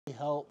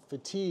help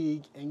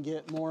fatigue and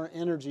get more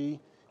energy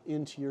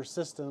into your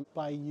system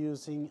by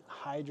using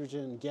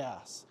hydrogen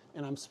gas.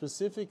 And I'm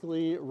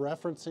specifically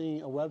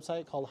referencing a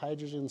website called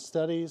Hydrogen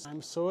Studies.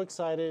 I'm so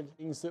excited,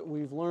 things that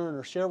we've learned,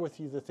 or share with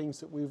you the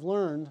things that we've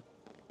learned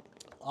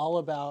all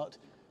about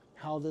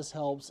how this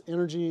helps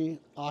energy,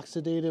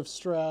 oxidative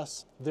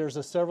stress.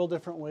 There's several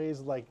different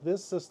ways, like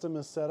this system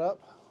is set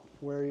up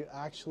where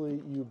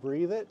you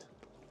breathe it.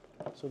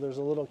 So there's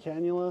a little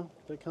cannula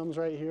that comes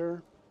right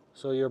here.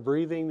 So you're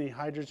breathing the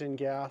hydrogen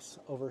gas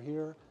over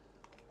here.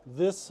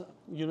 This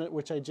unit,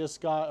 which I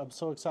just got, I'm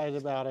so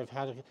excited about.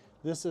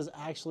 This is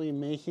actually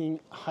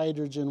making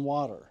hydrogen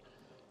water.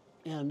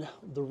 And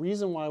the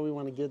reason why we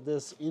want to get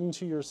this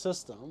into your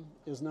system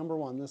is, number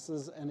one, this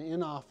is an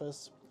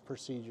in-office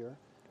procedure.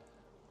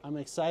 I'm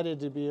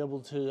excited to be able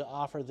to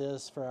offer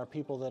this for our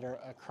people that are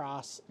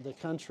across the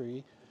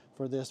country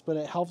for this, but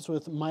it helps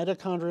with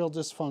mitochondrial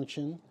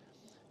dysfunction,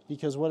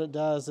 because what it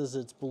does is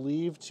it's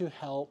believed to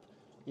help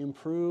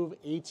improve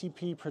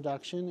ATP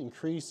production,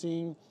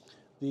 increasing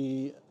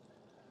the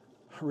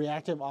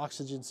reactive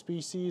oxygen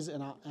species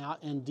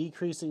and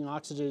decreasing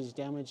oxidative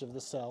damage of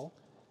the cell.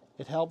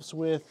 It helps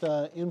with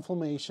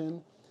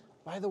inflammation.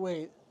 By the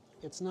way,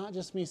 it's not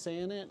just me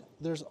saying it.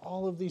 There's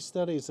all of these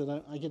studies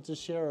that I get to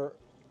share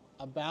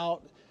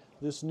about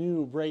this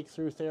new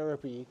breakthrough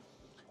therapy.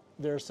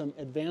 There's some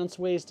advanced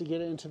ways to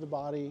get it into the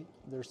body.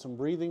 There's some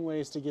breathing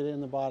ways to get it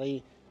in the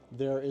body.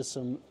 There is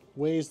some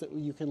ways that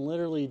you can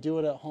literally do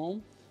it at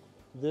home.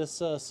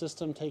 This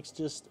system takes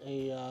just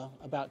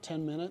about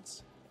 10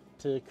 minutes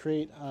to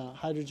create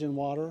hydrogen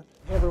water.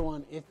 Hey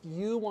everyone, if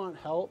you want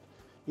help,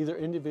 either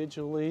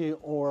individually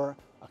or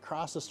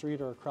across the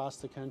street or across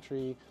the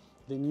country,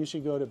 then you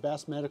should go to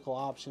Best Medical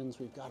Options.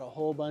 We've got a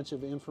whole bunch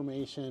of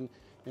information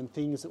and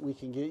things that we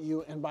can get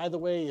you. And by the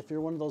way, if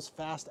you're one of those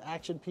fast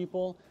action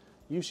people,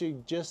 you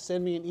should just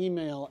send me an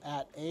email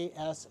at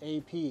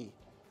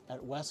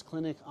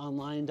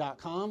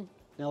asap@westcliniconline.com.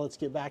 Now let's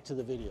get back to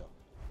the video.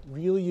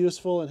 Really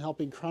useful in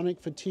helping chronic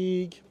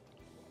fatigue,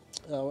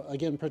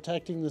 again,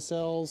 protecting the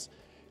cells.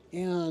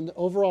 And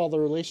overall, the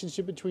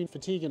relationship between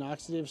fatigue and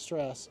oxidative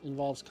stress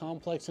involves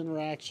complex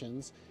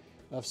interactions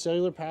of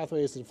cellular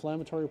pathways,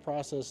 inflammatory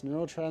process,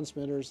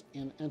 neurotransmitters,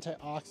 and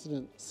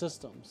antioxidant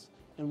systems.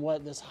 And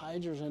what this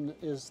hydrogen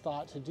is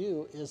thought to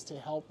do is to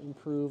help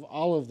improve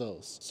all of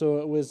those. So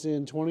it was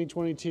in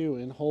 2022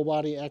 in whole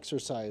body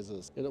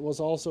exercises. It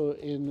was also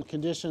in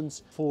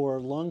conditions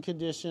for lung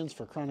conditions,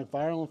 for chronic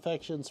viral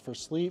infections, for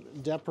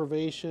sleep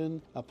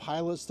deprivation. A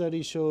pilot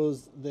study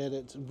shows that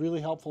it's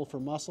really helpful for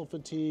muscle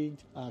fatigue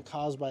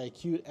caused by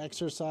acute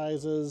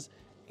exercises,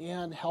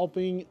 and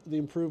helping the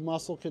improve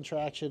muscle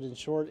contraction in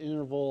short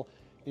interval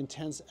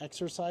intense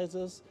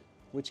exercises,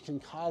 which can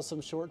cause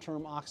some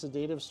short-term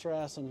oxidative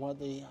stress. And what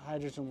the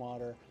hydrogen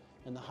water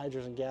and the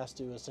hydrogen gas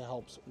do is to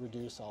help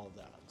reduce all of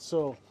that.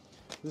 So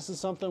this is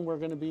something we're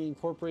going to be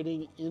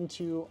incorporating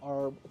into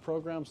our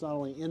programs, not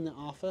only in the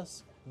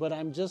office, but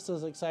I'm just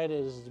as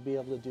excited as to be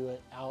able to do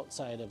it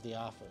outside of the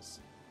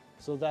office.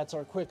 So that's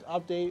our quick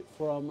update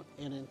from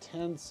an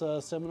intense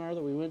seminar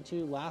that we went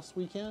to last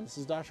weekend. This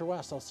is Dr.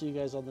 West. I'll see you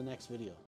guys on the next video.